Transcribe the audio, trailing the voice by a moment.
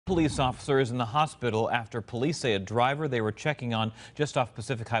police officer is in the hospital after police say a driver they were checking on just off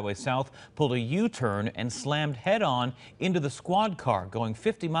Pacific Highway South pulled a U-turn and slammed head-on into the squad car going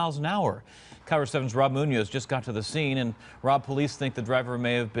 50 miles an hour. KIRO-7's Rob Munoz just got to the scene, and Rob, police think the driver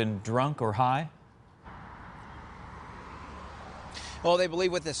may have been drunk or high. Well, they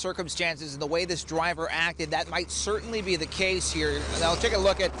believe with the circumstances and the way this driver acted, that might certainly be the case here. Now, take a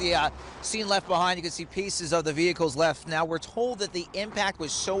look at the scene left behind. You can see pieces of the vehicles left. Now, we're told that the impact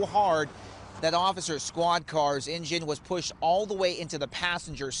was so hard that officer's squad car's engine was pushed all the way into the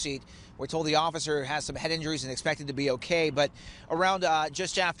passenger seat. We're told the officer has some head injuries and expected to be okay, but around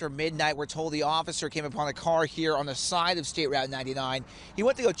just after midnight, we're told the officer came upon a car here on the side of State Route 99. He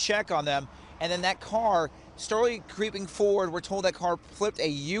went to go check on them, and then that car started creeping forward. We're told that car flipped a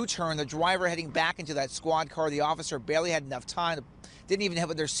U-turn, the driver heading back into that squad car. The officer barely had enough time, didn't even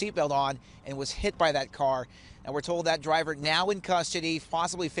have their seatbelt on, and was hit by that car. And we're told that driver now in custody,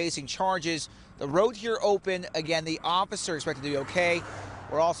 possibly facing charges. The road here open. Again, the officer expected to be okay.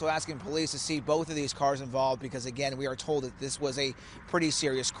 We're also asking police to see both of these cars involved because, again, we are told that this was a pretty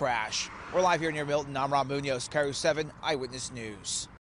serious crash. We're live here near Milton. I'm Rob Munoz, KIRO-7 Eyewitness News.